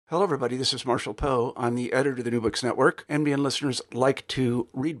Hello, everybody. This is Marshall Poe. I'm the editor of the New Books Network. MBN listeners like to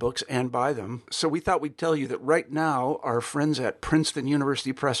read books and buy them. So we thought we'd tell you that right now, our friends at Princeton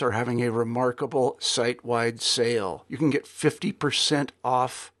University Press are having a remarkable site-wide sale. You can get 50%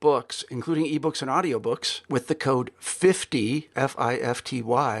 off books, including ebooks and audiobooks, with the code 50,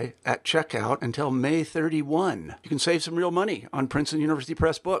 F-I-F-T-Y, at checkout until May 31. You can save some real money on Princeton University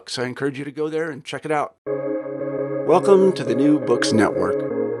Press books. I encourage you to go there and check it out. Welcome to the New Books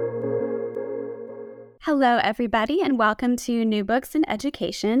Network. Hello, everybody, and welcome to New Books in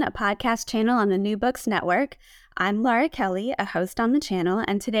Education, a podcast channel on the New Books Network. I'm Laura Kelly, a host on the channel,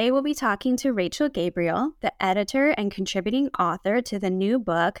 and today we'll be talking to Rachael Gabriel, the editor and contributing author to the new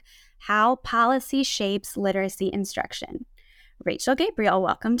book, How Policy Shapes Literacy Instruction. Rachael Gabriel,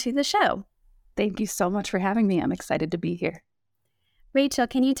 welcome to the show. Thank you so much for having me. I'm excited to be here. Rachael,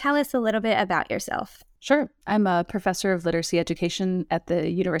 can you tell us a little bit about yourself? Sure. I'm a professor of literacy education at the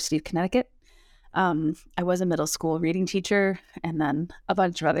University of Connecticut. I was a middle school reading teacher and then a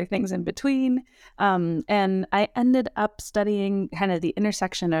bunch of other things in between. And I ended up studying kind of the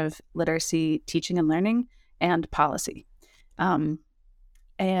intersection of literacy, teaching and learning, and policy. And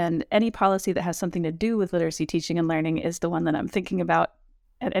any policy that has something to do with literacy, teaching and learning is the one that I'm thinking about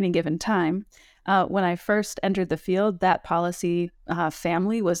at any given time. When I first entered the field, that policy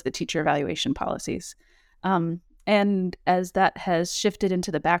family was the teacher evaluation policies. And as that has shifted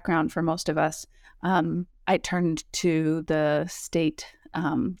into the background for most of us, I turned to the state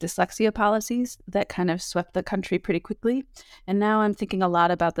dyslexia policies that kind of swept the country pretty quickly. And now I'm thinking a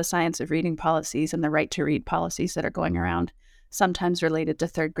lot about the science of reading policies and the right to read policies that are going around, sometimes related to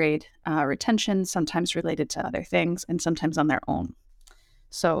third grade retention, sometimes related to other things, and sometimes on their own.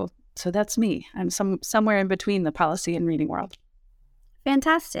 So that's me. I'm somewhere in between the policy and reading world.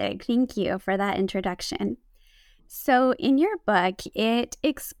 Fantastic. Thank you for that introduction. So in your book, it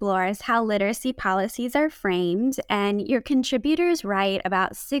explores how literacy policies are framed, and your contributors write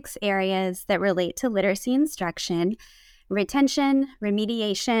about 6 areas that relate to literacy instruction: retention,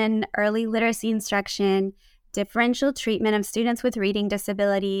 remediation, early literacy instruction, differential treatment of students with reading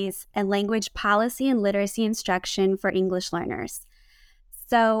disabilities, and language policy and literacy instruction for English learners.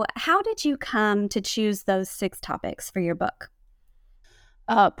 So how did you come to choose those 6 topics for your book?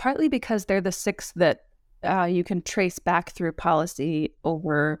 Partly because they're the 6 that you can trace back through policy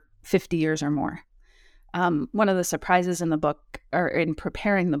over 50 years or more. One of the surprises in the book, or in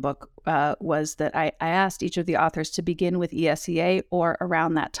preparing the book, was that I asked each of the authors to begin with ESEA or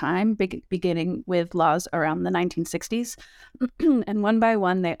around that time, beginning with laws around the 1960s. And one by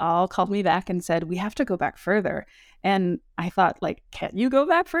one, they all called me back and said, we have to go back further. And I thought, can you go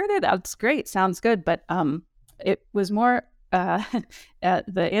back further? That's great. Sounds good. But it was more...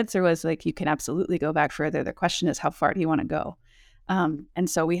 the answer was you can absolutely go back further. The question is, how far do you want to go? And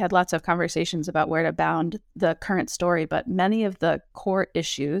so we had lots of conversations about where to bound the current story, but many of the core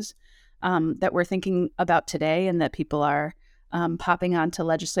issues that we're thinking about today and that people are popping onto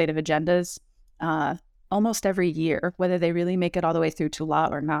legislative agendas almost every year, whether they really make it all the way through to law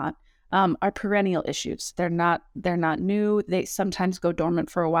or not, are perennial issues. They're not new. They sometimes go dormant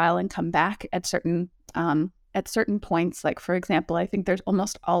for a while and come back at certain points. Like, for example, I think there's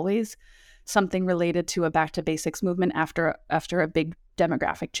almost always something related to a back to basics movement after a big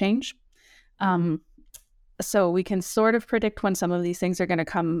demographic change. So we can sort of predict when some of these things are going to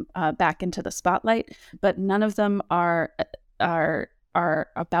come back into the spotlight, but none of them are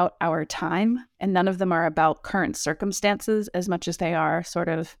about our time, and none of them are about current circumstances as much as they are sort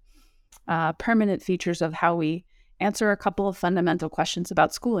of permanent features of how we answer a couple of fundamental questions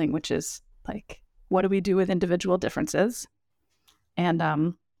about schooling, which is what do we do with individual differences?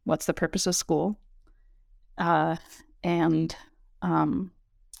 And what's the purpose of school? And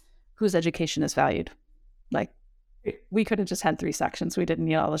whose education is valued? We could have just had 3 sections. We didn't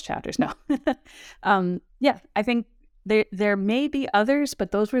need all those chapters. No. I think there may be others,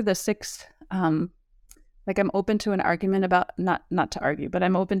 but those were the 6. I'm open to an argument about, not to argue, but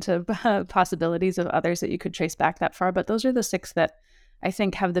I'm open to possibilities of others that you could trace back that far. But those are the 6 that I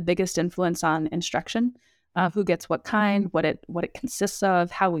think have the biggest influence on instruction, who gets what kind, what it consists of,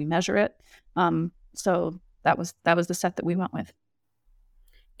 how we measure it. So that was the set that we went with.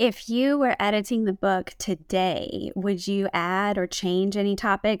 If you were editing the book today, would you add or change any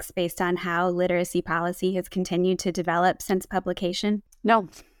topics based on how literacy policy has continued to develop since publication? No,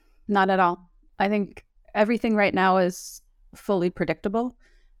 not at all. I think everything right now is fully predictable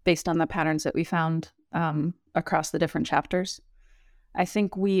based on the patterns that we found across the different chapters. I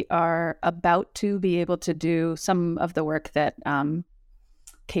think we are about to be able to do some of the work that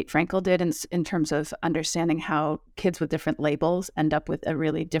Kate Frankel did in terms of understanding how kids with different labels end up with a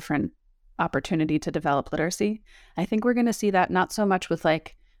really different opportunity to develop literacy. I think we're going to see that not so much with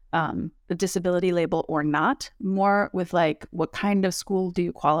like the disability label or not, more with like what kind of school do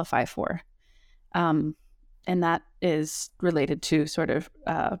you qualify for? And that is related to sort of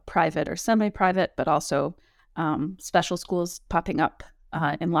private or semi-private, but also special schools popping up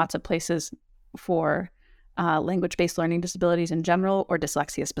in lots of places for language-based learning disabilities in general or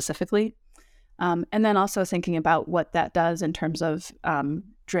dyslexia specifically. And then also thinking about what that does in terms of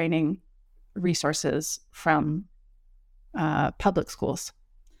draining resources from public schools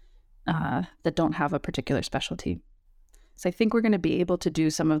that don't have a particular specialty. So I think we're going to be able to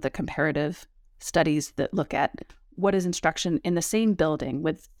do some of the comparative studies that look at what is instruction in the same building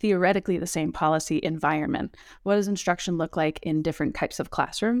with theoretically the same policy environment. What does instruction look like in different types of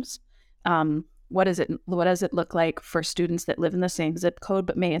classrooms? What does it look like for students that live in the same zip code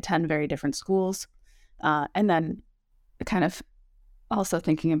but may attend very different schools? And then kind of also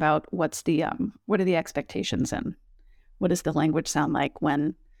thinking about what are the expectations and what does the language sound like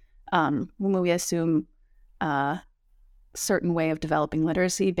when we assume certain way of developing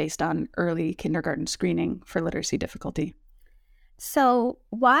literacy based on early kindergarten screening for literacy difficulty. So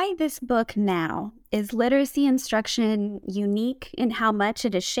why this book now? Is literacy instruction unique in how much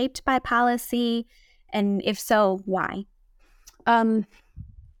it is shaped by policy? And if so, why?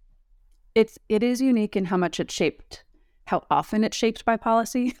 It is unique in how much it's shaped, how often it's shaped by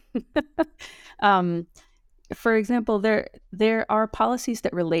policy. For example, there are policies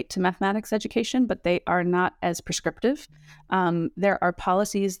that relate to mathematics education, but they are not as prescriptive. There are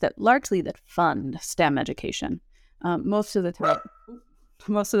policies that fund STEM education. Most of the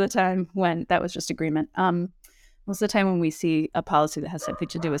time when that was just agreement. Most of the time when we see a policy that has something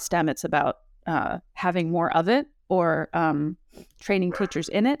to do with STEM, it's about having more of it or training teachers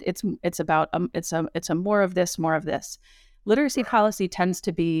in it. It's about it's a more of this, more of this. Literacy policy tends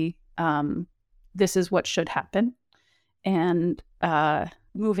to be this is what should happen, and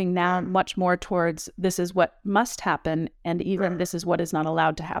moving now much more towards this is what must happen, and even this is what is not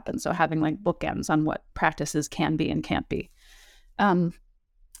allowed to happen. So having like bookends on what practices can be and can't be.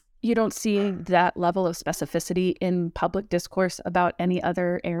 You don't see that level of specificity in public discourse about any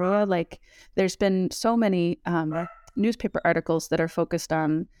other area. Like there's been so many newspaper articles that are focused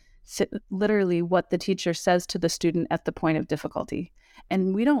on literally what the teacher says to the student at the point of difficulty.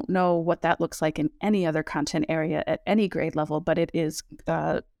 And we don't know what that looks like in any other content area at any grade level, but it is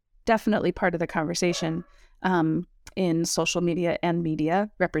definitely part of the conversation in social media and media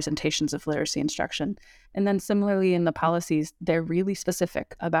representations of literacy instruction. And then similarly in the policies, they're really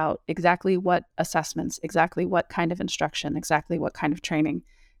specific about exactly what assessments, exactly what kind of instruction, exactly what kind of training.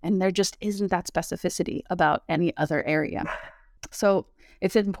 And there just isn't that specificity about any other area. So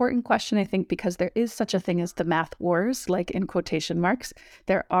it's an important question, I think, because there is such a thing as the math wars, like in quotation marks.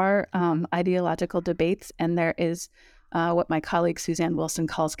 There are ideological debates, and there is what my colleague Suzanne Wilson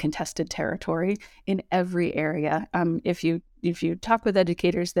calls contested territory in every area. If you talk with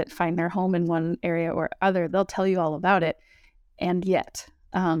educators that find their home in one area or other, they'll tell you all about it. And yet,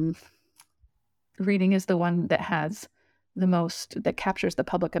 reading is the one that has the most, that captures the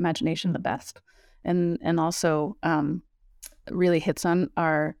public imagination the best, and also really hits on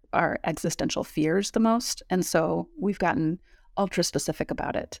our existential fears the most. And so we've gotten ultra specific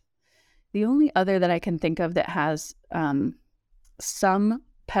about it. The only other that I can think of that has some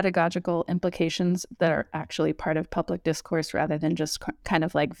pedagogical implications that are actually part of public discourse rather than just kind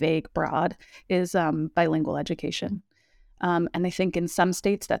of like vague broad is bilingual education. And I think in some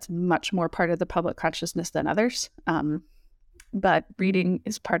states that's much more part of the public consciousness than others. But reading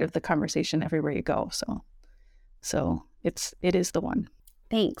is part of the conversation everywhere you go. So it is the one.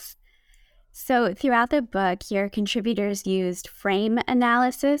 Thanks. So throughout the book, your contributors used frame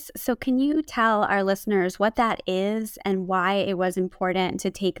analysis. So can you tell our listeners what that is and why it was important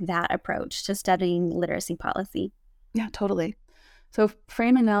to take that approach to studying literacy policy? Yeah, totally. So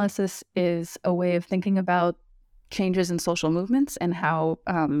frame analysis is a way of thinking about changes in social movements and how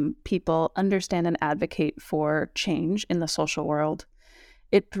people understand and advocate for change in the social world.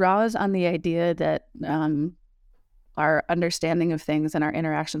 It draws on the idea that our understanding of things and our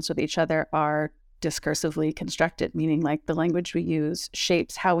interactions with each other are discursively constructed, meaning like the language we use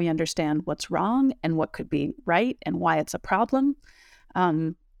shapes how we understand what's wrong and what could be right and why it's a problem.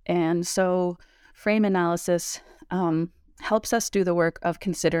 And so frame analysis helps us do the work of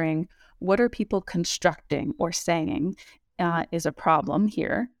considering what are people constructing or saying is a problem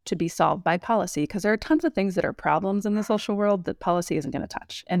here to be solved by policy, because there are tons of things that are problems in the social world that policy isn't going to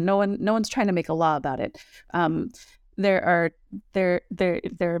touch, and no one's trying to make a law about it. there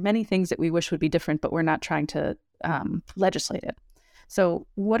are many things that we wish would be different, but we're not trying to legislate it. So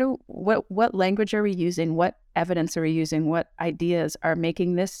what language are we using? What evidence are we using? What ideas are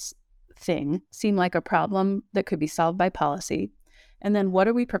making this thing seem like a problem that could be solved by policy? And then what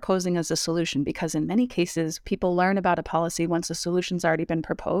are we proposing as a solution? Because in many cases, people learn about a policy once a solution's already been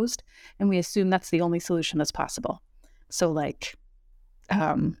proposed, and we assume that's the only solution that's possible. So like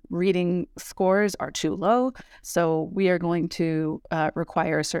reading scores are too low, so we are going to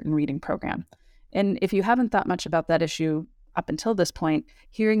require a certain reading program. And if you haven't thought much about that issue up until this point,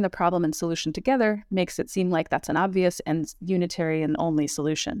 hearing the problem and solution together makes it seem like that's an obvious and unitary and only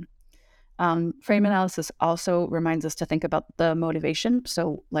solution. Frame analysis also reminds us to think about the motivation.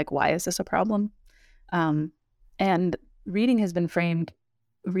 So like, why is this a problem? And reading has been framed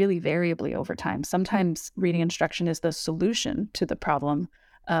really variably over time. Sometimes reading instruction is the solution to the problem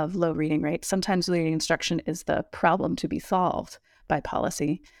of low reading rates. Sometimes reading instruction is the problem to be solved by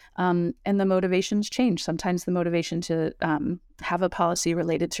policy. And the motivations change. Sometimes the motivation to have a policy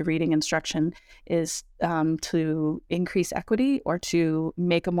related to reading instruction is to increase equity, or to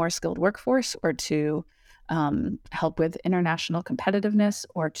make a more skilled workforce, or to help with international competitiveness,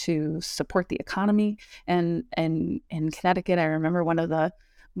 or to support the economy. And in Connecticut, I remember one of the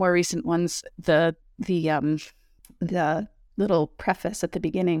more recent ones, the little preface at the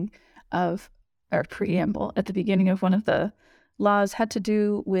beginning of, or preamble at the beginning of one of the laws had to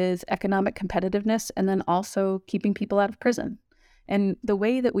do with economic competitiveness, and then also keeping people out of prison. And the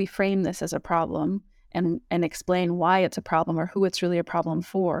way that we frame this as a problem and explain why it's a problem or who it's really a problem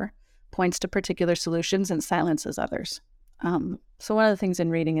for points to particular solutions and silences others. So one of the things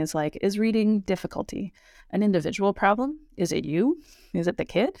in reading is like, is reading difficulty an individual problem? Is it you? Is it the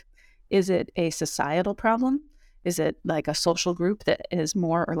kid? Is it a societal problem? Is it like a social group that is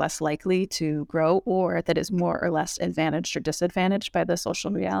more or less likely to grow, or that is more or less advantaged or disadvantaged by the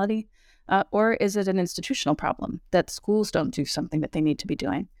social reality? Or is it an institutional problem that schools don't do something that they need to be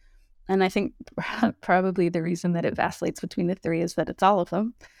doing? And I think probably the reason that it vacillates between the three is that it's all of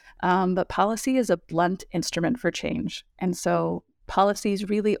them. But policy is a blunt instrument for change. And so policies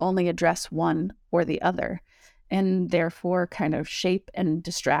really only address one or the other, and therefore kind of shape and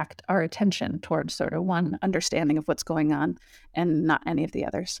distract our attention towards sort of one understanding of what's going on and not any of the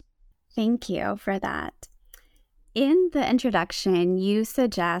others. Thank you for that. In the introduction, you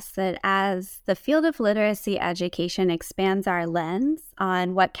suggest that as the field of literacy education expands our lens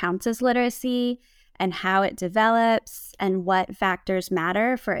on what counts as literacy and how it develops and what factors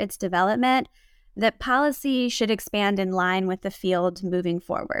matter for its development, that policy should expand in line with the field moving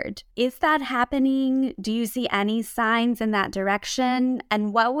forward. Is that happening? Do you see any signs in that direction?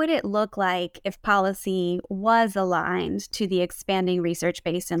 And what would it look like if policy was aligned to the expanding research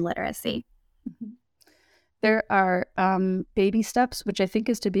base in literacy? There are baby steps, which I think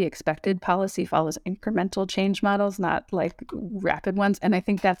is to be expected. Policy follows incremental change models, not like rapid ones. And I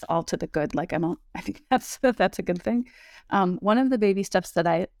think that's all to the good. I think that's a good thing. One of the baby steps that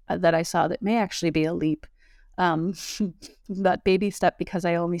I saw that may actually be a leap, that baby step, because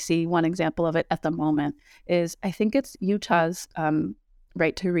I only see one example of it at the moment, is I think it's Utah's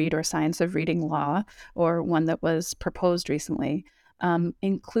right to read or science of reading law, or one that was proposed recently,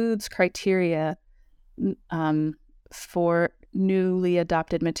 includes criteria for newly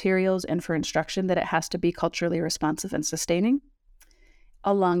adopted materials and for instruction that it has to be culturally responsive and sustaining,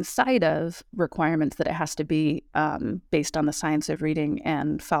 alongside of requirements that it has to be based on the science of reading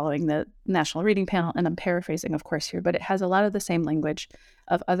and following the National Reading Panel. And I'm paraphrasing, of course, here, but it has a lot of the same language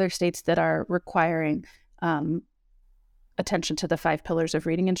of other states that are requiring attention to the 5 pillars of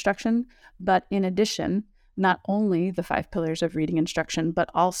reading instruction. But in addition, not only the 5 pillars of reading instruction, but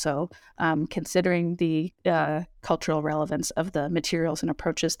also considering the cultural relevance of the materials and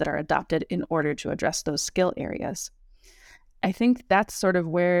approaches that are adopted in order to address those skill areas. I think that's sort of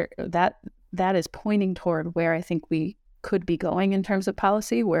where that is pointing toward where I think we could be going in terms of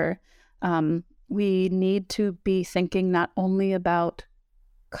policy, where we need to be thinking not only about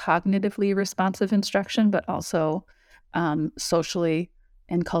cognitively responsive instruction, but also socially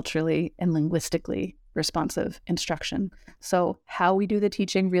and culturally and linguistically responsive instruction. So how we do the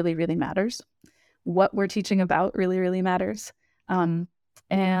teaching really, really matters. What we're teaching about really, really matters.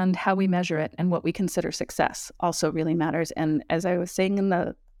 And how we measure it and what we consider success also really matters. And as I was saying in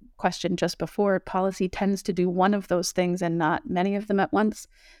the question just before, policy tends to do one of those things and not many of them at once.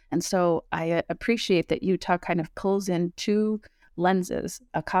 And so I appreciate that Utah kind of pulls in 2 lenses,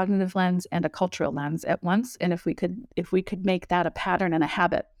 a cognitive lens and a cultural lens at once. And if we could make that a pattern and a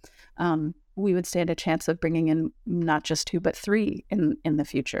habit, we would stand a chance of bringing in not just 2, but 3 in the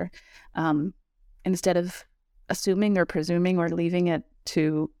future, instead of assuming or presuming or leaving it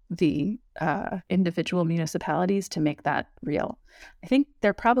to the individual municipalities to make that real. I think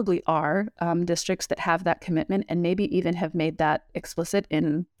there probably are districts that have that commitment and maybe even have made that explicit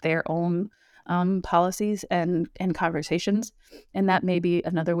in their own policies and conversations. And that may be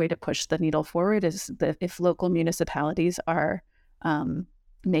another way to push the needle forward, is that if local municipalities are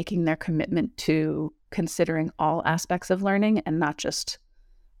making their commitment to considering all aspects of learning and not just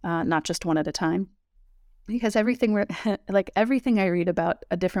one at a time. Because everything I read about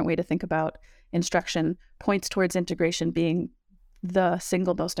a different way to think about instruction points towards integration being the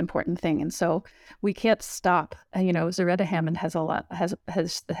single most important thing. And so we can't stop. Zaretta Hammond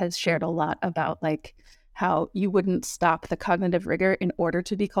has shared a lot about like how you wouldn't stop the cognitive rigor in order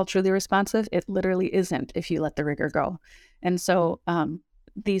to be culturally responsive. It literally isn't if you let the rigor go. And so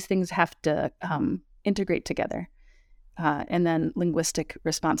these things have to integrate together. And then linguistic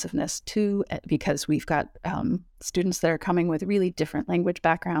responsiveness too, because we've got students that are coming with really different language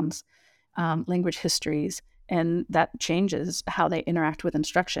backgrounds, language histories, and that changes how they interact with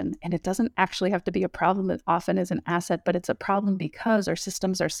instruction. And it doesn't actually have to be a problem. It often is an asset, but it's a problem because our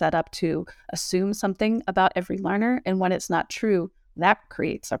systems are set up to assume something about every learner. And when it's not true, that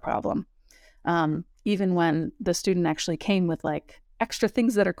creates a problem. Even when the student actually came with like extra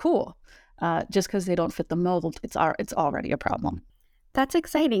things that are cool. Just because they don't fit the mold, it's already a problem. That's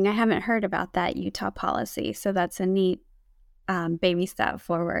exciting. I haven't heard about that Utah policy, so that's a neat baby step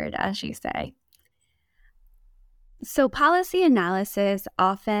forward, as you say. So policy analysis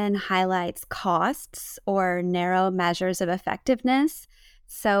often highlights costs or narrow measures of effectiveness.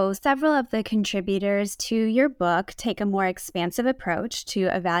 So several of the contributors to your book take a more expansive approach to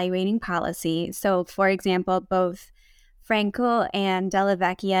evaluating policy. So, for example, both Frankel and Della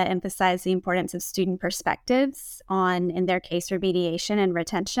Vecchia emphasize the importance of student perspectives on, in their case, remediation and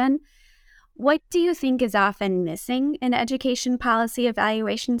retention. What do you think is often missing in education policy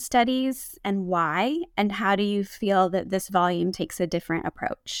evaluation studies, and why? And how do you feel that this volume takes a different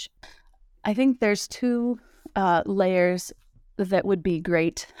approach? I think there's two layers that would be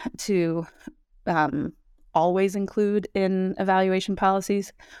great to always include in evaluation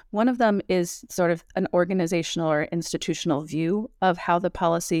policies. One of them is sort of an organizational or institutional view of how the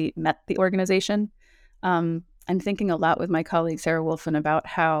policy met the organization. I'm thinking a lot with my colleague Sarah Wolfen about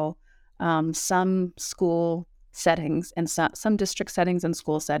how some school settings and some district settings and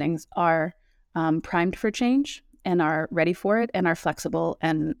school settings are primed for change and are ready for it and are flexible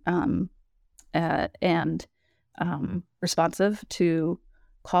and responsive to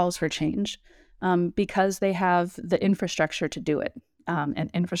calls for change. Because they have the infrastructure to do it.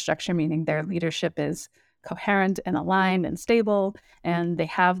 And infrastructure meaning their leadership is coherent and aligned and stable, and they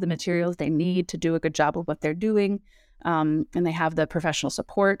have the materials they need to do a good job of what they're doing, and they have the professional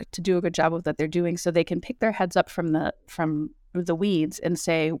support to do a good job of what they're doing, so they can pick their heads up from the weeds and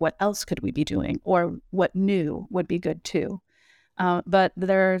say, what else could we be doing, or what new would be good too. But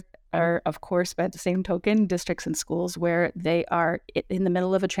there are, of course, by the same token, districts and schools where they are in the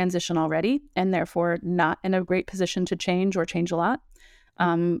middle of a transition already and therefore not in a great position to change or change a lot,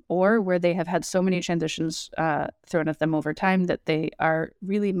 or where they have had so many transitions thrown at them over time that they are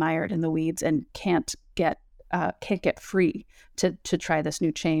really mired in the weeds and can't get free to try this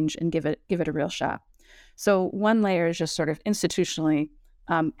new change and give it a real shot. So one layer is just sort of institutionally,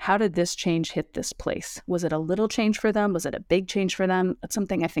 how did this change hit this place? Was it a little change for them? Was it a big change for them? That's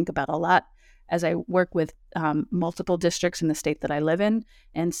something I think about a lot as I work with multiple districts in the state that I live in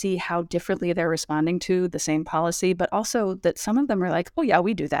and see how differently they're responding to the same policy, but also that some of them are like, oh yeah,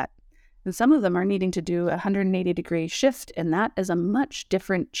 we do that. And some of them are needing to do a 180-degree shift, and that is a much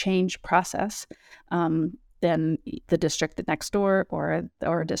different change process than the district next door or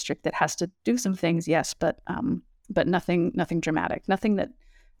a district that has to do some things, yes, but nothing dramatic, nothing that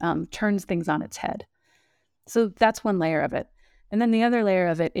turns things on its head. So that's one layer of it. And then the other layer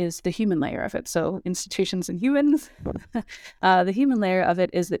of it is the human layer of it. So institutions and humans. The human layer of it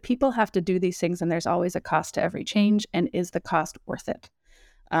is that people have to do these things, and there's always a cost to every change. And is the cost worth it?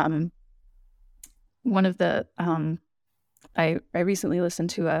 One of the I recently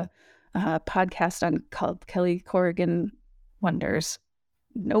listened to a podcast called Kelly Corrigan Wonders.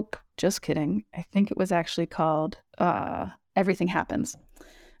 Nope, just kidding. I think it was actually called Everything Happens.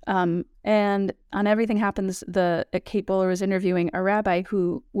 And on Everything Happens, Kate Bowler was interviewing a rabbi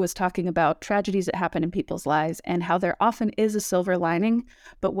who was talking about tragedies that happen in people's lives and how there often is a silver lining,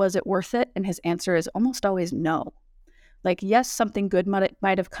 but was it worth it? And his answer is almost always no. Like, yes, something good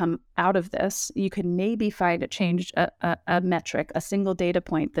might have come out of this. You could maybe find a metric, a single data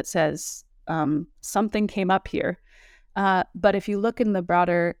point that says something came up here. But if you look in the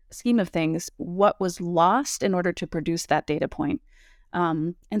broader scheme of things, what was lost in order to produce that data point?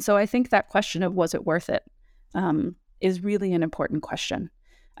 And so I think that question of was it worth it is really an important question.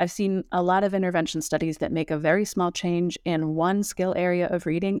 I've seen a lot of intervention studies that make a very small change in one skill area of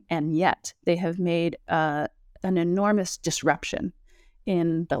reading, and yet they have made an enormous disruption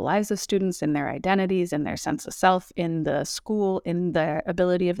in the lives of students, in their identities, in their sense of self, in the school, in the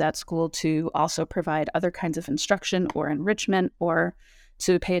ability of that school to also provide other kinds of instruction or enrichment, or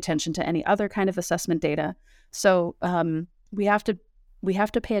to pay attention to any other kind of assessment data. So we have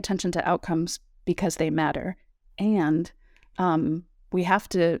to pay attention to outcomes because they matter, and we have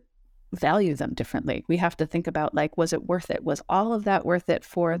to value them differently. We have to think about, like, was it worth it? Was all of that worth it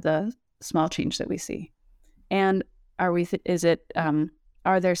for the small change that we see? And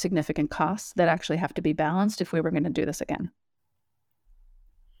are there significant costs that actually have to be balanced if we were going to do this again?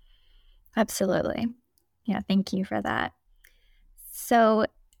 Absolutely. Yeah, thank you for that. So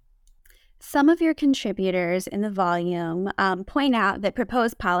some of your contributors in the volume point out that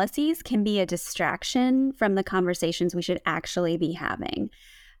proposed policies can be a distraction from the conversations we should actually be having.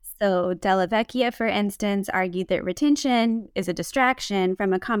 So Della Vecchia, for instance, argued that retention is a distraction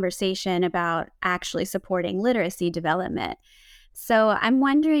from a conversation about actually supporting literacy development. So I'm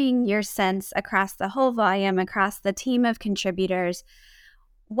wondering your sense across the whole volume, across the team of contributors,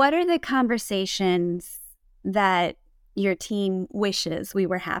 what are the conversations that your team wishes we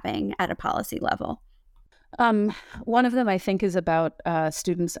were having at a policy level? One of them, I think, is about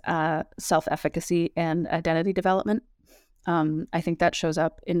students' self-efficacy and identity development. I think that shows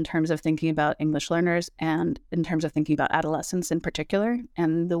up in terms of thinking about English learners and in terms of thinking about adolescents in particular,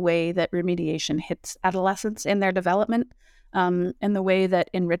 and the way that remediation hits adolescents in their development, and the way that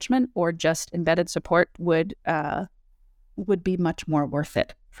enrichment or just embedded support would be much more worth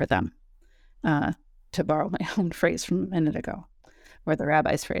it for them, to borrow my own phrase from a minute ago, or the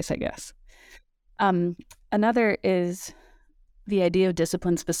rabbi's phrase, I guess. Another is the idea of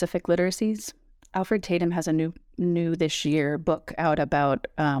discipline-specific literacies. Alfred Tatum has a new this year book out about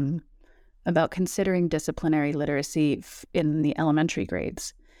considering disciplinary literacy in the elementary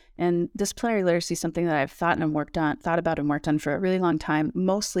grades. And disciplinary literacy is something that I've thought about and worked on for a really long time,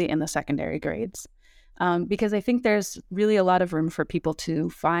 mostly in the secondary grades, because I think there's really a lot of room for people to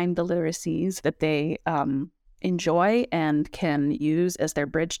find the literacies that they enjoy and can use as their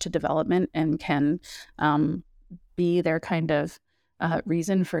bridge to development, and can be their kind of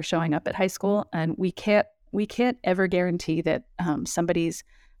reason for showing up at high school. And we can't ever guarantee that somebody's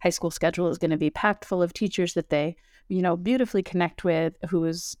high school schedule is going to be packed full of teachers that they beautifully connect with,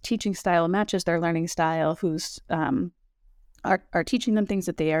 whose teaching style matches their learning style, who's are teaching them things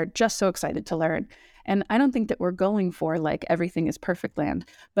that they are just so excited to learn. And I don't think that we're going for, like, everything is perfect land.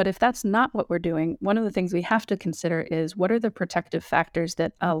 But if that's not what we're doing, one of the things we have to consider is, what are the protective factors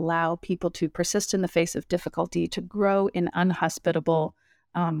that allow people to persist in the face of difficulty, to grow in unhospitable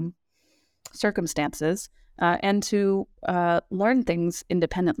circumstances, and to learn things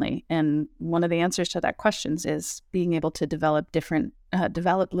independently. And one of the answers to that questions is being able to develop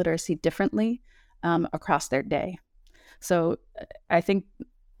literacy differently across their day. So I think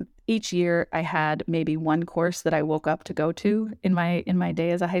each year I had maybe one course that I woke up to go to in my day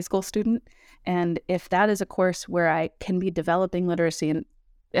as a high school student. And if that is a course where I can be developing literacy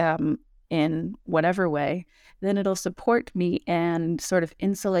in whatever way, then it'll support me and sort of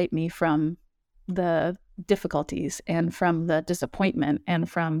insulate me from the difficulties and from the disappointment and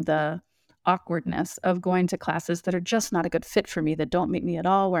from the awkwardness of going to classes that are just not a good fit for me, that don't meet me at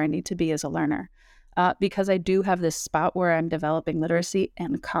all where I need to be as a learner. Because I do have this spot where I'm developing literacy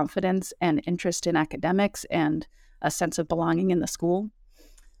and confidence and interest in academics and a sense of belonging in the school.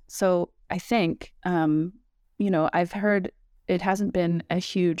 So I think, I've heard it hasn't been a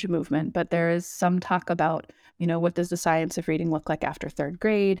huge movement, but there is some talk about, what does the science of reading look like after third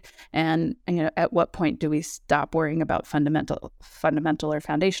grade? And, at what point do we stop worrying about fundamental or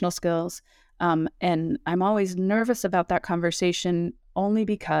foundational skills? And I'm always nervous about that conversation, only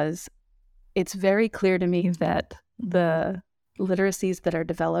because it's very clear to me that the literacies that are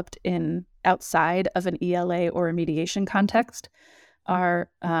developed outside of an ELA or a mediation context are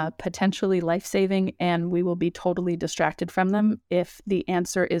potentially life-saving, and we will be totally distracted from them if the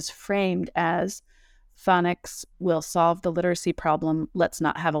answer is framed as phonics will solve the literacy problem, let's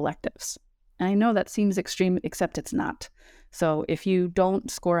not have electives. And I know that seems extreme, except it's not. So if you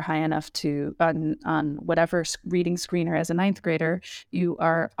don't score high enough on whatever reading screener as a ninth grader, you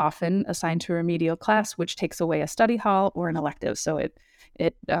are often assigned to a remedial class, which takes away a study hall or an elective. So it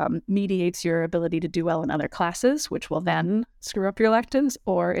mediates your ability to do well in other classes, which will then screw up your electives,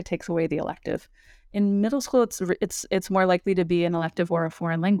 or it takes away the elective. In middle school, it's more likely to be an elective or a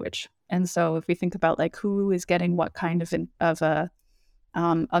foreign language. And so if we think about like who is getting what kind of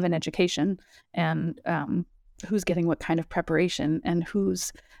an education, and who's getting what kind of preparation, and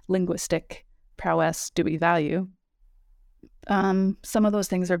whose linguistic prowess do we value, some of those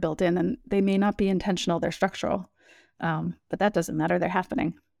things are built in, and they may not be intentional, they're structural, but that doesn't matter, they're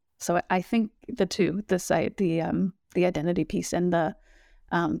happening. So I think the identity piece and the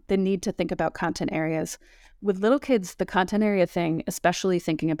need to think about content areas. With little kids, the content area thing, especially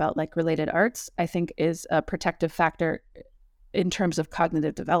thinking about like related arts, I think is a protective factor in terms of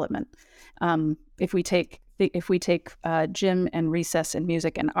cognitive development. If we take gym and recess and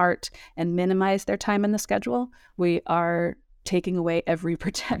music and art and minimize their time in the schedule, we are taking away every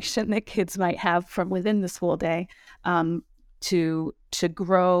protection that kids might have from within the school day to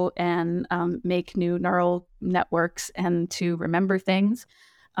grow and make new neural networks and to remember things.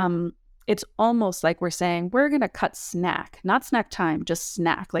 It's almost like we're saying, we're going to cut snack, not snack time, just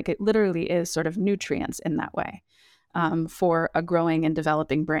snack. Like it literally is sort of nutrients in that way for a growing and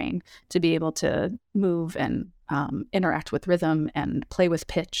developing brain to be able to move and interact with rhythm and play with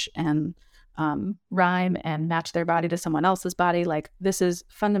pitch and rhyme and match their body to someone else's body. Like this is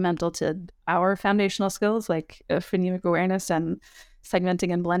fundamental to our foundational skills, like phonemic awareness and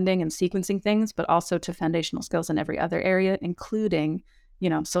segmenting and blending and sequencing things, but also to foundational skills in every other area, including,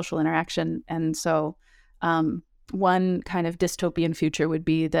 social interaction. And so one kind of dystopian future would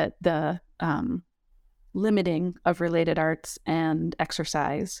be that the limiting of related arts and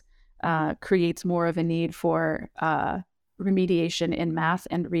exercise creates more of a need for remediation in math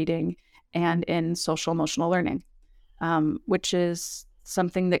and reading and in social emotional learning, which is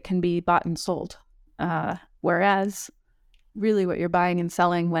something that can be bought and sold. Whereas really what you're buying and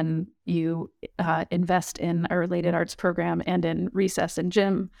selling when you invest in a related arts program and in recess and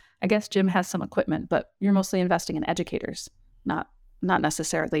gym, I guess gym has some equipment, but you're mostly investing in educators, not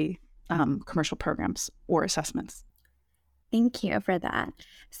necessarily commercial programs or assessments. Thank you for that.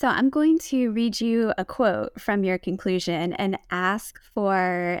 So I'm going to read you a quote from your conclusion and ask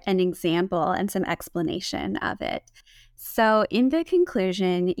for an example and some explanation of it. So in the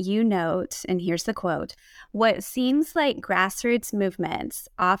conclusion, you note, and here's the quote, "What seems like grassroots movements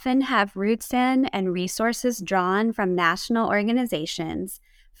often have roots in and resources drawn from national organizations,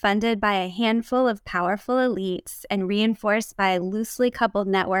 funded by a handful of powerful elites and reinforced by a loosely coupled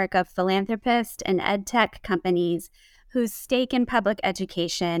network of philanthropists and ed tech companies whose stake in public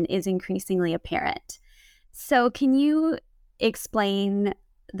education is increasingly apparent." So can you explain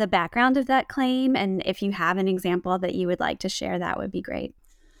the background of that claim? And if you have an example that you would like to share, that would be great.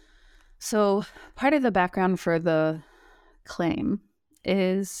 So part of the background for the claim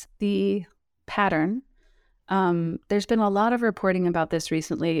is the pattern. There's been a lot of reporting about this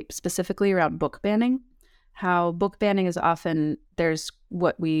recently, specifically around book banning, how book banning is often, there's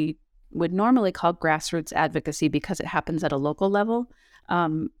what we would normally call grassroots advocacy because it happens at a local level,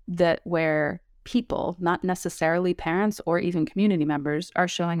 that where people, not necessarily parents or even community members, are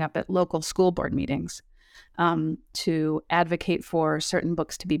showing up at local school board meetings to advocate for certain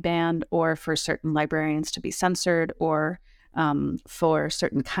books to be banned or for certain librarians to be censored or for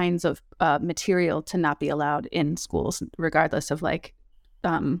certain kinds of material to not be allowed in schools, regardless of like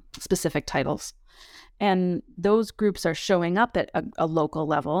specific titles. And those groups are showing up at a local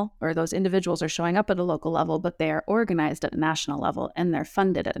level, or those individuals are showing up at a local level, but they are organized at a national level and they're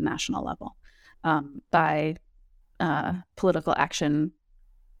funded at a national level by political action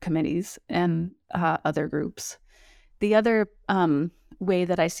committees and other groups. The other way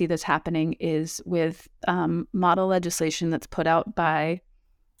that I see this happening is with model legislation that's put out by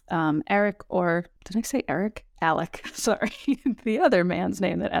Eric, or did I say Eric? Alec, sorry, the other man's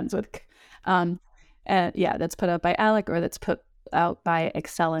name that ends with that's put out by Alec, or that's put out by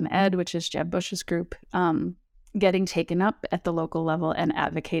Excel and Ed, which is Jeb Bush's group, getting taken up at the local level and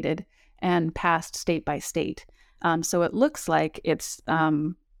advocated and passed state by state. So it looks like it's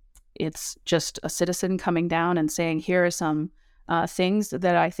just a citizen coming down and saying, here are some things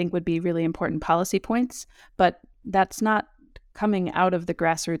that I think would be really important policy points, but that's not coming out of the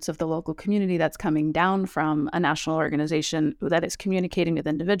grassroots of the local community. That's coming down from a national organization that is communicating with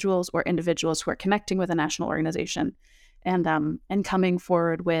individuals or individuals who are connecting with a national organization and coming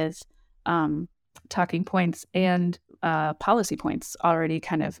forward with talking points and policy points already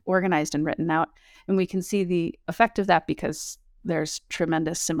kind of organized and written out. And we can see the effect of that because there's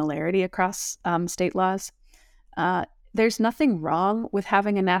tremendous similarity across state laws. There's nothing wrong with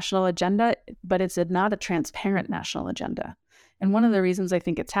having a national agenda, but it's not a transparent national agenda. And one of the reasons I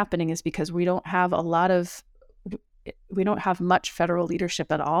think it's happening is because we don't have a lot of we don't have much federal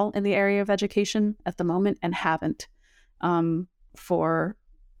leadership at all in the area of education at the moment, and haven't for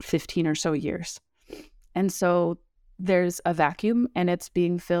 15 or so years. And so there's a vacuum, and it's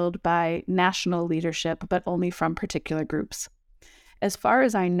being filled by national leadership, but only from particular groups. As far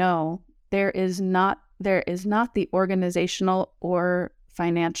as I know, there is not the organizational or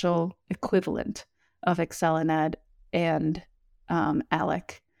financial equivalent of ExcelinEd and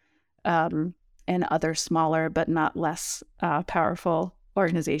ALEC and other smaller but not less powerful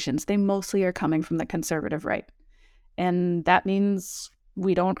organizations. They mostly are coming from the conservative right. And that means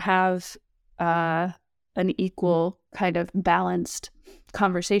we don't have an equal kind of balanced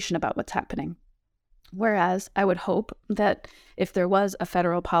conversation about what's happening. Whereas I would hope that if there was a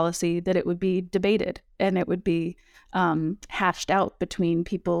federal policy, that it would be debated and it would be hashed out between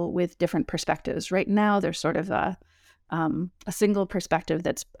people with different perspectives. Right now, there's sort of a single perspective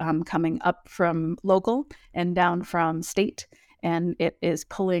that's coming up from local and down from state, and it is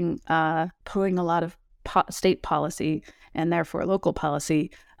pulling a lot of state policy and therefore local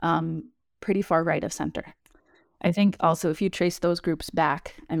policy pretty far right of center. I think also if you trace those groups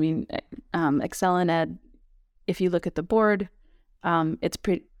back, I mean, ExcelinEd, if you look at the board,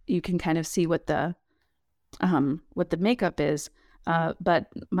 you can kind of see what the makeup is. But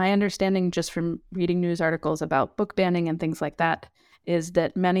my understanding just from reading news articles about book banning and things like that is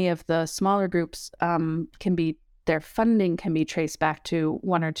that many of the smaller groups their funding can be traced back to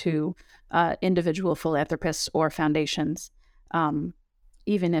one or two individual philanthropists or foundations,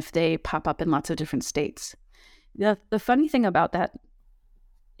 even if they pop up in lots of different states. The funny thing about that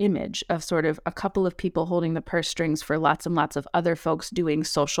image of sort of a couple of people holding the purse strings for lots and lots of other folks doing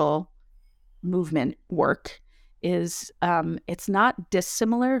social movement work is it's not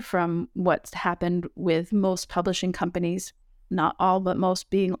dissimilar from what's happened with most publishing companies, not all, but most,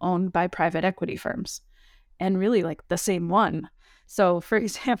 being owned by private equity firms, and really like the same one. So, for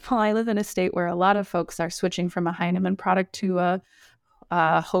example, I live in a state where a lot of folks are switching from a Heinemann product to a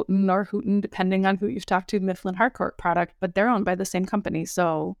Houghton or Houghton, depending on who you've talked to, Mifflin Harcourt product, but they're owned by the same company.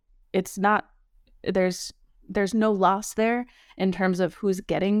 So it's not, there's no loss there in terms of who's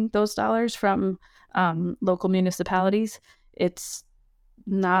getting those dollars from local municipalities. It's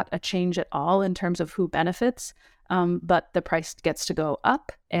not a change at all in terms of who benefits, but the price gets to go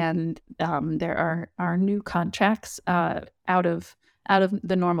up, and there are new contracts out of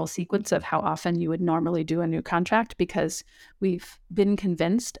the normal sequence of how often you would normally do a new contract, because we've been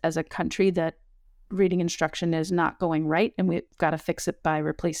convinced as a country that reading instruction is not going right, and we've got to fix it by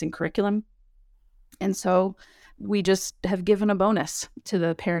replacing curriculum. And so we just have given a bonus to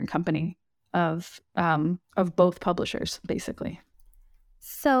the parent company of both publishers, basically.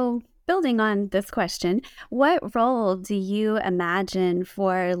 So, building on this question, what role do you imagine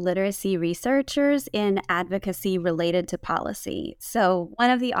for literacy researchers in advocacy related to policy? So one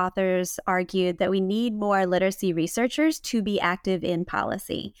of the authors argued that we need more literacy researchers to be active in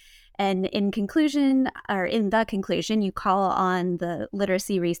policy. And in the conclusion, you call on the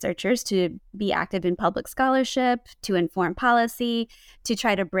literacy researchers to be active in public scholarship, to inform policy, to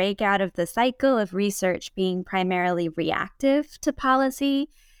try to break out of the cycle of research being primarily reactive to policy.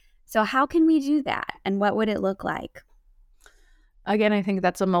 So how can we do that, and what would it look like? Again, I think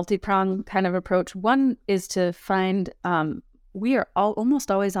that's a multi-pronged kind of approach. One is to find, we are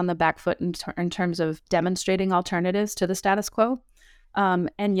almost always on the back foot in terms of demonstrating alternatives to the status quo.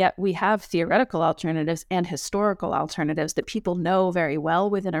 And yet we have theoretical alternatives and historical alternatives that people know very well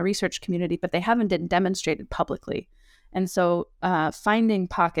within a research community, but they haven't been demonstrated publicly. And so finding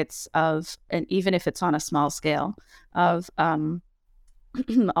pockets of, and even if it's on a small scale, of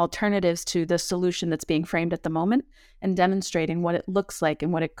alternatives to the solution that's being framed at the moment and demonstrating what it looks like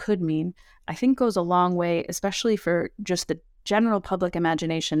and what it could mean, I think goes a long way, especially for just the general public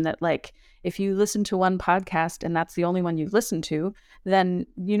imagination that, like, if you listen to one podcast and that's the only one you've listened to, then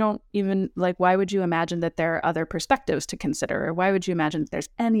you don't even, like, why would you imagine that there are other perspectives to consider? Or why would you imagine that there's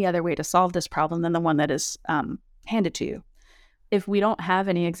any other way to solve this problem than the one that is handed to you? If we don't have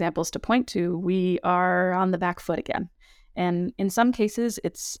any examples to point to, we are on the back foot again. And in some cases,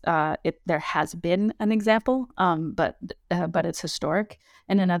 there has been an example, but it's historic.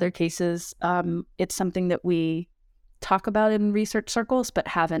 And in other cases, it's something that we talk about in research circles, but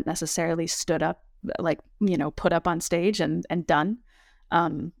haven't necessarily stood up, put up on stage and done,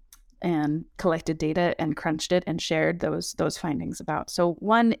 and collected data and crunched it and shared those findings about. So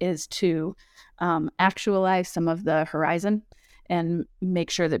one is to actualize some of the horizon and make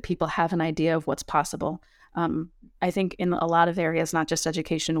sure that people have an idea of what's possible. I think in a lot of areas, not just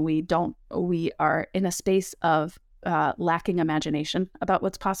education, we are in a space of lacking imagination about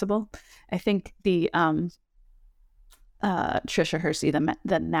what's possible. I think Tricia Hersey,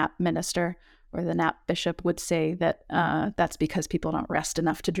 the NAP minister or the NAP bishop, would say that that's because people don't rest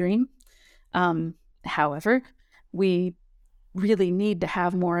enough to dream. However, we really need to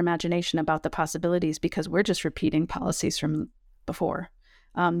have more imagination about the possibilities because we're just repeating policies from before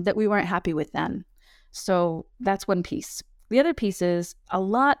that we weren't happy with then. So that's one piece. The other piece is a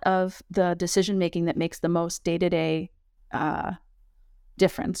lot of the decision-making that makes the most day-to-day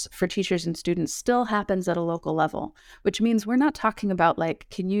difference for teachers and students still happens at a local level, which means we're not talking about like,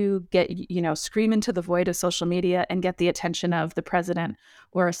 can you get, scream into the void of social media and get the attention of the president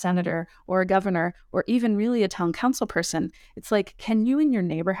or a senator or a governor or even really a town council person. It's like, can you and your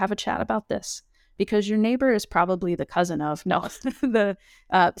neighbor have a chat about this? Because your neighbor is probably the cousin of,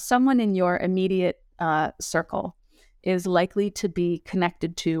 someone in your immediate circle is likely to be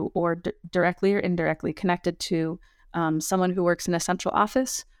connected to or directly or indirectly connected to someone who works in a central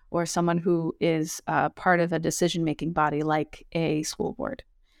office or someone who is part of a decision-making body like a school board.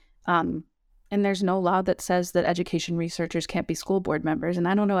 And there's no law that says that education researchers can't be school board members. And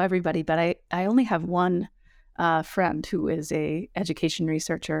I don't know everybody, but I only have one friend who is a education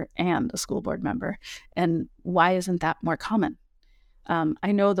researcher and a school board member. And why isn't that more common?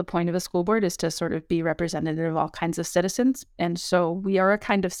 I know the point of a school board is to sort of be representative of all kinds of citizens. And so we are a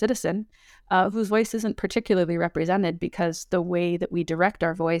kind of citizen whose voice isn't particularly represented because the way that we direct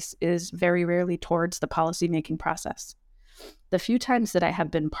our voice is very rarely towards the policymaking process. The few times that I have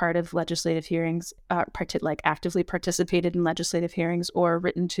been part of legislative hearings, actively participated in legislative hearings or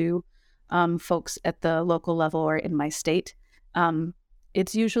written to folks at the local level or in my state,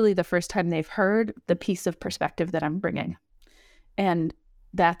 it's usually the first time they've heard the piece of perspective that I'm bringing. And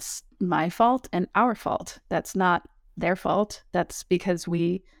that's my fault and our fault. That's not their fault. That's because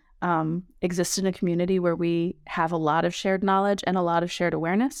we exist in a community where we have a lot of shared knowledge and a lot of shared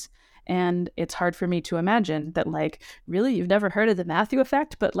awareness. And it's hard for me to imagine that, like, really, you've never heard of the Matthew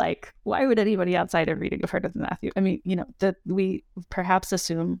effect, but like, why would anybody outside of reading have heard of the Matthew? I mean, that we perhaps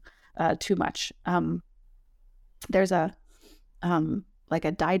assume too much. There's a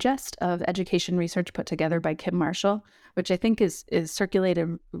digest of education research put together by Kim Marshall, which I think is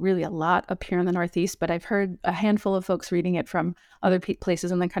circulated really a lot up here in the Northeast, but I've heard a handful of folks reading it from other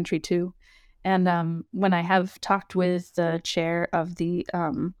places in the country too. And when I have talked with the chair of the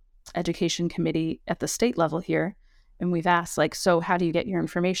education committee at the state level here, and we've asked, like, so how do you get your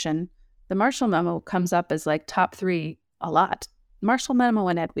information? The Marshall memo comes up as like top 3 a lot. Marshall memo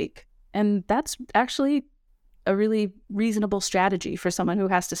and Ed Week. And that's actually a really reasonable strategy for someone who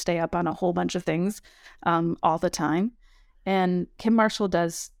has to stay up on a whole bunch of things all the time. And Kim Marshall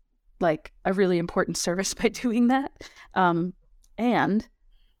does like a really important service by doing that. And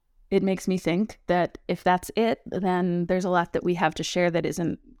it makes me think that if that's it, then there's a lot that we have to share that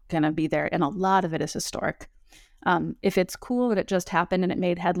isn't going to be there. And a lot of it is historic. If it's cool that it just happened and it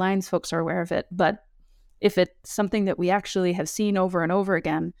made headlines, folks are aware of it. But if it's something that we actually have seen over and over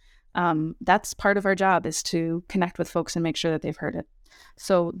again, that's part of our job, is to connect with folks and make sure that they've heard it.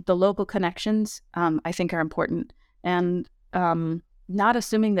 So the local connections, I think, are important. And not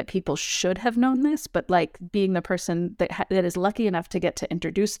assuming that people should have known this, but like being the person that is lucky enough to get to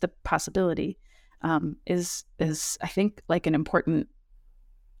introduce the possibility is I think, like an important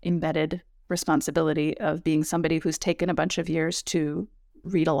embedded responsibility of being somebody who's taken a bunch of years to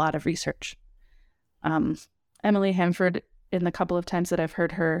read a lot of research. Emily Hanford, in the couple of times that I've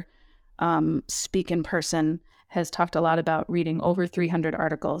heard her speak in person, has talked a lot about reading over 300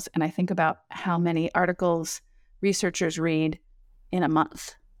 articles. And I think about how many articles researchers read in a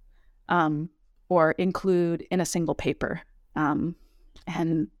month or include in a single paper. And,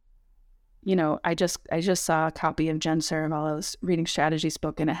 I just saw a copy of Jen Saravallo's Reading Strategies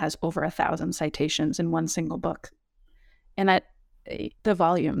book, and it has over 1,000 citations in one single book. And the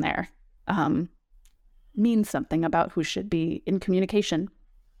volume there means something about who should be in communication,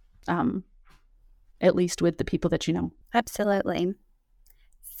 at least with the people that you know. Absolutely.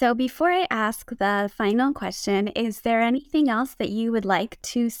 So before I ask the final question, is there anything else that you would like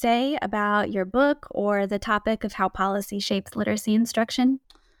to say about your book or the topic of how policy shapes literacy instruction?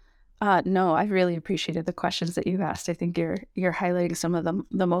 No, I really appreciated the questions that you've asked. I think you're highlighting some of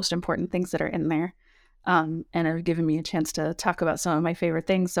the most important things that are in there, and have given me a chance to talk about some of my favorite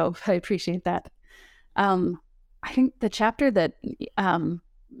things. So I appreciate that. I think the chapter that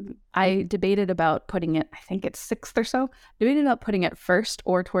I debated about putting it, I think it's 6th or so, debated about putting it first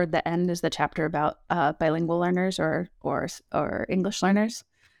or toward the end, is the chapter about bilingual learners or English learners.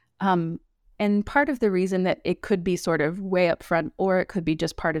 And part of the reason that it could be sort of way up front, or it could be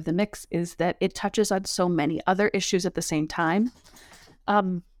just part of the mix, is that it touches on so many other issues at the same time.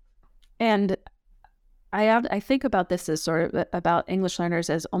 And I think about this as sort of about English learners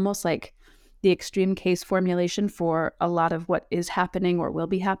as almost like the extreme case formulation for a lot of what is happening or will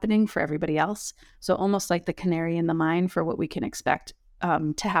be happening for everybody else. So almost like the canary in the mine for what we can expect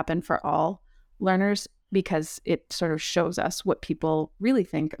to happen for all learners, because it sort of shows us what people really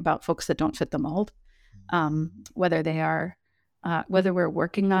think about folks that don't fit the mold, whether we're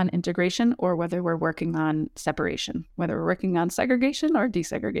working on integration or whether we're working on separation, whether we're working on segregation or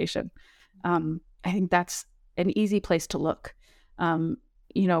desegregation. I think that's an easy place to look.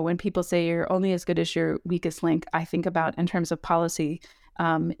 When people say you're only as good as your weakest link, I think about in terms of policy,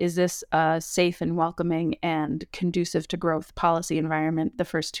 is this a safe and welcoming and conducive to growth policy environment? The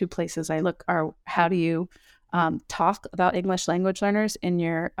first two places I look are how do you talk about English language learners in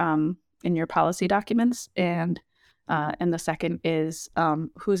your policy documents, and the second is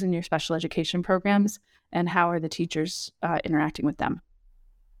who's in your special education programs and how are the teachers interacting with them.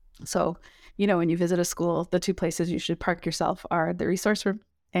 So, when you visit a school, the two places you should park yourself are the resource room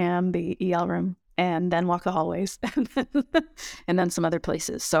and the EL room, and then walk the hallways and then some other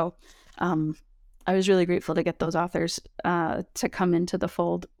places. So I was really grateful to get those authors to come into the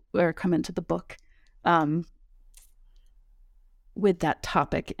fold or come into the book with that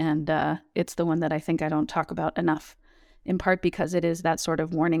topic. And it's the one that I think I don't talk about enough, in part because it is that sort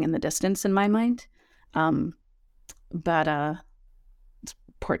of warning in the distance in my mind. But it's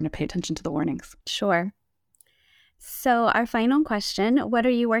important to pay attention to the warnings. Sure. So our final question, what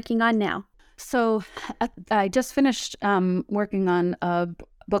are you working on now? So I just finished working on a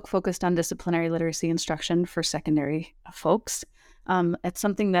book focused on disciplinary literacy instruction for secondary folks. It's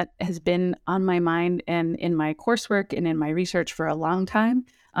something that has been on my mind and in my coursework and in my research for a long time.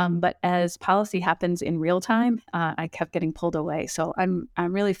 But as policy happens in real time, I kept getting pulled away. So I'm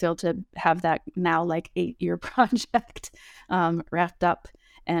really thrilled to have that now 8-year project wrapped up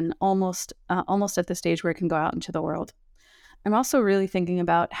and almost at the stage where it can go out into the world. I'm also really thinking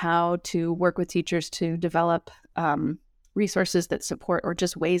about how to work with teachers to develop resources that support, or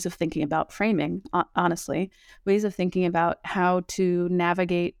just ways of thinking about framing, honestly, ways of thinking about how to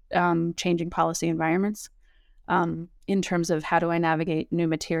navigate changing policy environments in terms of how do I navigate new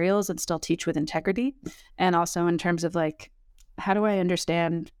materials and still teach with integrity, and also in terms of how do I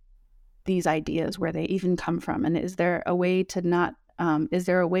understand these ideas, where they even come from, and is there a way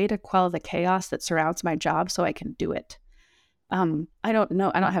to quell the chaos that surrounds my job so I can do it? I don't know.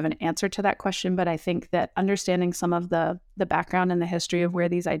 I don't have an answer to that question, but I think that understanding some of the background and the history of where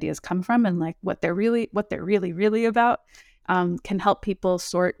these ideas come from and what they're really about can help people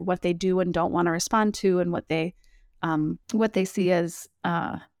sort what they do and don't want to respond to, and what they see as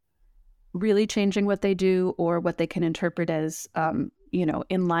really changing what they do, or what they can interpret as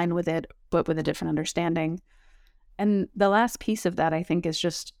in line with it, but with a different understanding. And the last piece of that, I think, is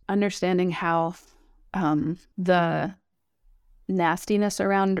just understanding how the nastiness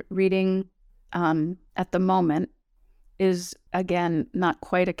around reading at the moment is, again, not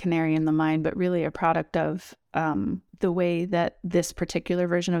quite a canary in the mine, but really a product of the way that this particular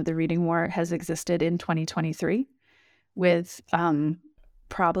version of the reading war has existed in 2023, with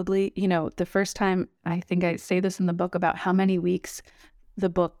probably, the first time, I think I say this in the book, about how many weeks the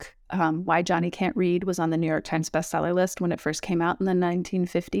book Why Johnny Can't Read was on the New York Times bestseller list when it first came out in the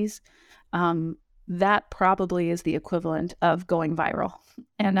 1950s. That probably is the equivalent of going viral.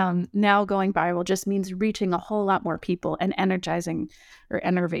 And now going viral just means reaching a whole lot more people and energizing or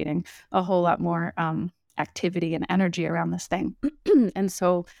enervating a whole lot more activity and energy around this thing. And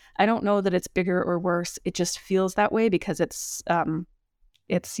so I don't know that it's bigger or worse. It just feels that way because it's the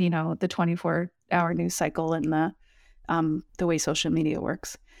 24-hour news cycle and the way social media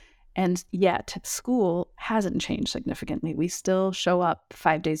works. And yet school hasn't changed significantly. We still show up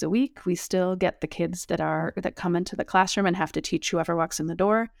 5 days a week. We still get the kids that come into the classroom and have to teach whoever walks in the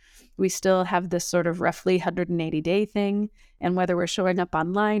door. We still have this sort of roughly 180-day thing. And whether we're showing up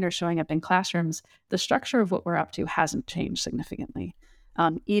online or showing up in classrooms, the structure of what we're up to hasn't changed significantly,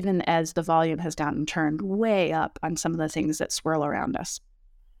 even as the volume has gotten turned way up on some of the things that swirl around us.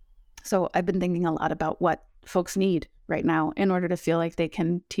 So I've been thinking a lot about what folks need right now in order to feel like they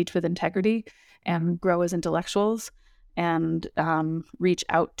can teach with integrity and grow as intellectuals and reach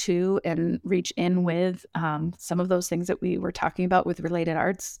out to and reach in with some of those things that we were talking about with related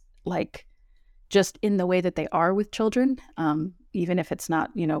arts, like just in the way that they are with children, even if it's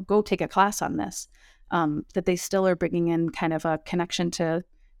not, go take a class on this, that they still are bringing in kind of a connection to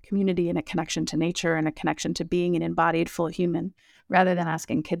community and a connection to nature and a connection to being an embodied full human, rather than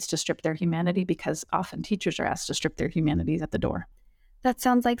asking kids to strip their humanity, because often teachers are asked to strip their humanities at the door. That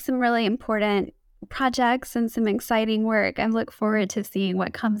sounds like some really important projects and some exciting work. I look forward to seeing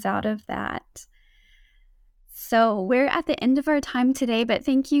what comes out of that. So we're at the end of our time today, but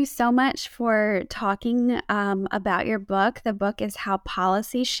thank you so much for talking about your book. The book is How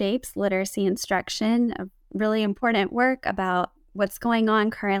Policy Shapes Literacy Instruction, a really important work about what's going on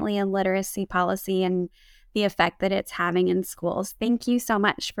currently in literacy policy and the effect that it's having in schools. Thank you so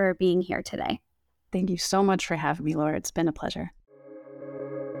much for being here today. Thank you so much for having me, Laura. It's been a pleasure.